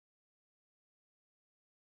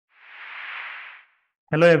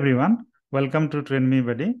Hello everyone, welcome to Train Me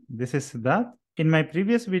Buddy. This is Siddharth. In my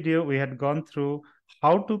previous video, we had gone through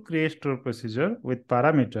how to create store procedure with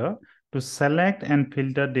parameter to select and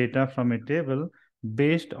filter data from a table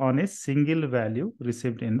based on a single value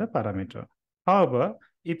received in the parameter. However,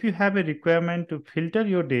 if you have a requirement to filter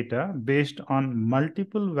your data based on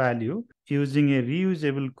multiple value using a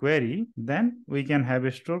reusable query, then we can have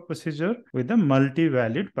a store procedure with a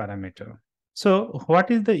multi-valued parameter. So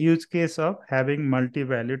what is the use case of having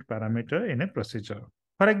multi-valued parameter in a procedure?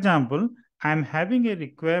 For example, I'm having a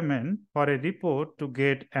requirement for a report to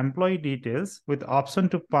get employee details with option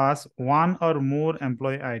to pass one or more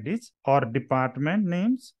employee IDs or department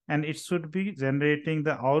names, and it should be generating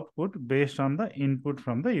the output based on the input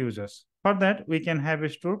from the users. For that, we can have a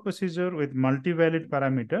store procedure with multi-valued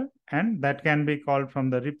parameter, and that can be called from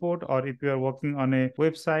the report, or if you are working on a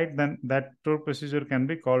website, then that store procedure can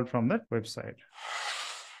be called from that website.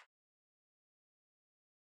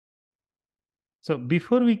 So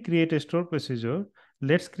before we create a store procedure,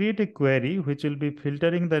 let's create a query which will be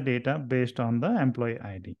filtering the data based on the employee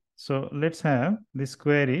ID. So let's have this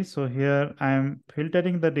query. So here I am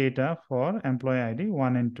filtering the data for employee ID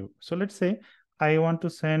 1 and 2. So let's say I want to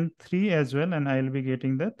send 3 as well, and I'll be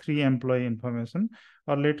getting the 3 employee information.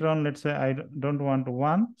 Or later on, let's say I don't want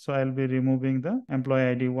 1. So I'll be removing the employee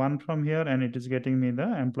ID 1 from here, and it is getting me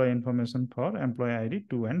the employee information for employee ID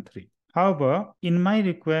 2 and 3. However, in my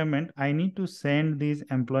requirement, I need to send these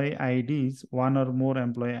employee IDs, one or more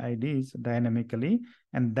employee IDs dynamically,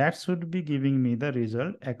 and that should be giving me the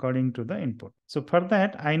result according to the input. So for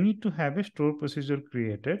that, I need to have a store procedure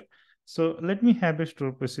created. So let me have a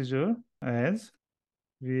store procedure as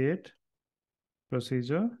create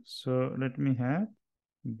procedure. So let me have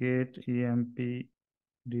get emp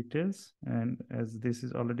details, and as this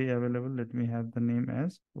is already available, let me have the name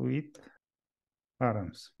as with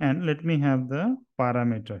params, and let me have the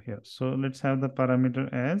parameter here. So let's have the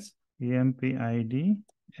parameter as emp id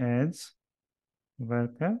as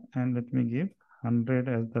varchar, and let me give 100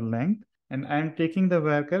 as the length. And I'm taking the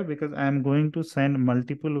varchar because I'm going to send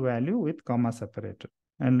multiple value with comma separator.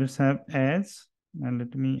 And let's have as, and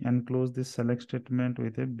let me enclose this select statement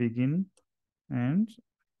with a begin and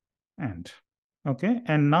end. Okay,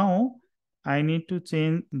 and now I need to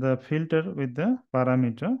change the filter with the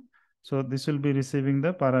parameter. So this will be receiving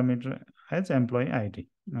the parameter as employee ID.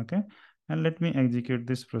 Okay, and let me execute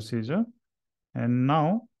this procedure. And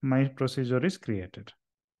now my procedure is created.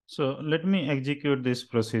 So let me execute this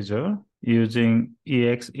procedure using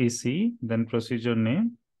exec, then procedure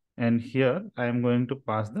name. And here I am going to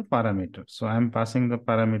pass the parameter. So I am passing the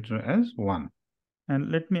parameter as 1.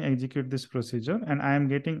 And let me execute this procedure, and I am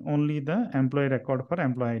getting only the employee record for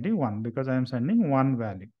employee ID 1 because I am sending one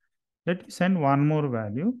value. Let me send one more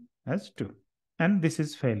value as 2. And this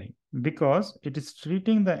is failing because it is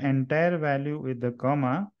treating the entire value with the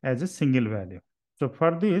comma as a single value. So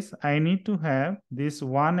for this, I need to have this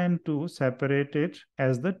 1 and 2 separated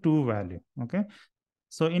as the 2 value. Okay.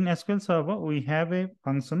 So in SQL Server, we have a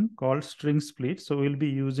function called string split. So we'll be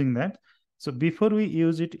using that. So before we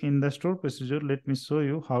use it in the store procedure, let me show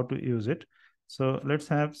you how to use it. So let's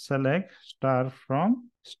have select star from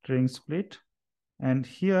string split. And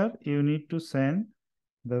here you need to send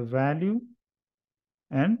the value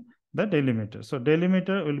and the delimiter. So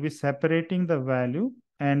delimiter will be separating the value,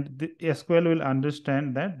 and the SQL will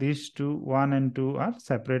understand that these two, 1 and 2, are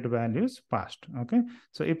separate values passed. Okay.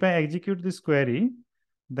 So if I execute this query,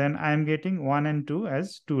 then I'm getting 1 and 2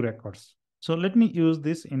 as 2 records. So let me use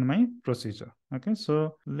this in my procedure. Okay,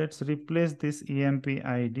 so let's replace this emp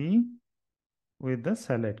id with the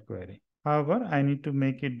select query. However, I need to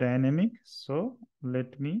make it dynamic. So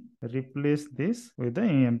let me replace this with the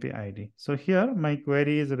emp id. So here my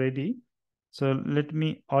query is ready. So let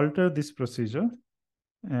me alter this procedure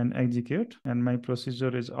and execute, and my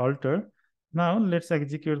procedure is altered. Now let's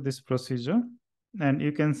execute this procedure, and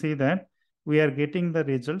you can see that we are getting the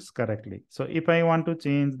results correctly. So if I want to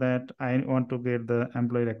change that, I want to get the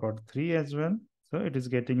employee record 3 as well. So it is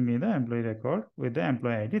getting me the employee record with the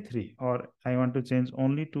employee ID 3, or I want to change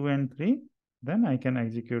only 2 and 3, then I can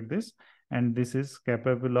execute this, and this is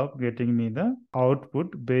capable of getting me the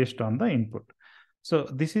output based on the input. So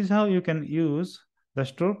this is how you can use the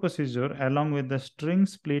store procedure along with the string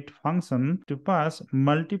split function to pass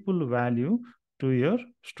multiple value to your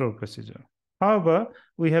store procedure. However,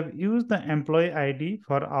 we have used the employee ID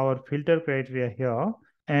for our filter criteria here,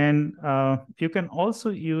 and you can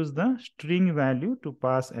also use the string value to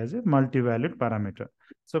pass as a multi-valued parameter.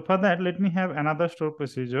 So for that, let me have another stored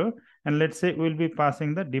procedure, and let's say we'll be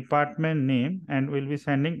passing the department name and we'll be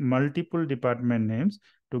sending multiple department names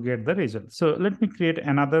to get the result. So let me create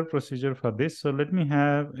another procedure for this. So let me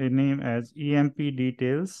have a name as EMP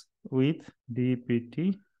details with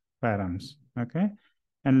DPT params. Okay.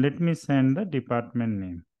 And let me send the department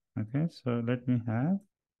name. Okay. So let me have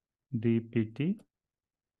DPT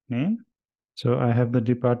name. So I have the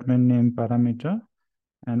department name parameter,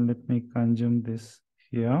 and let me consume this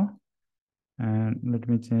here. And let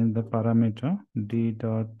me change the parameter d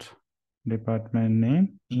dot department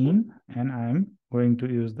name in, and I'm going to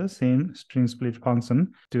use the same string split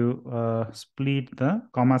function to split the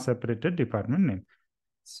comma separated department name.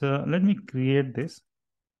 So let me create this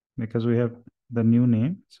because we have the new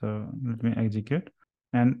name. So let me execute,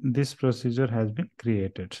 and this procedure has been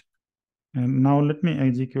created. And now let me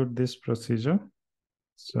execute this procedure.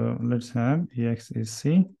 So let's have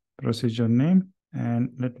exec procedure name,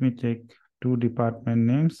 and let me take two department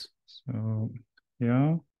names. So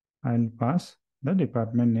here I'll pass the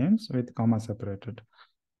department names with comma separated.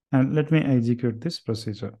 And let me execute this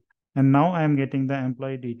procedure. And now I am getting the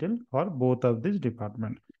employee detail for both of these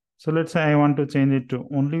departments. So let's say I want to change it to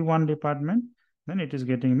only one department, then it is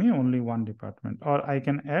getting me only one department. Or I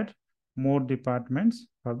can add more departments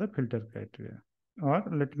for the filter criteria. Or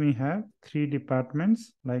let me have three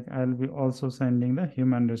departments, like I'll be also sending the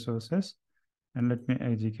human resources, and let me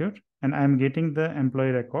execute, and I'm getting the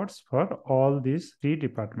employee records for all these three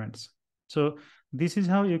departments. So this is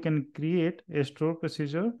how you can create a store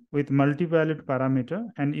procedure with multi-valued parameter,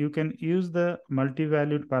 and you can use the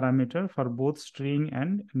multi-valued parameter for both string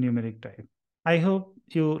and numeric type. I hope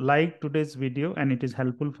you liked today's video and it is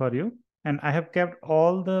helpful for you. And I have kept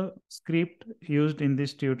all the script used in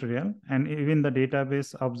this tutorial and even the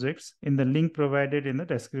database objects in the link provided in the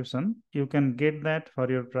description. You can get that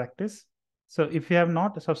for your practice. So if you have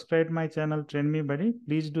not subscribed my channel Train Me Buddy,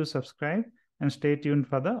 please do subscribe and stay tuned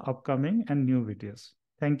for the upcoming and new videos.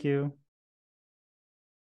 Thank you.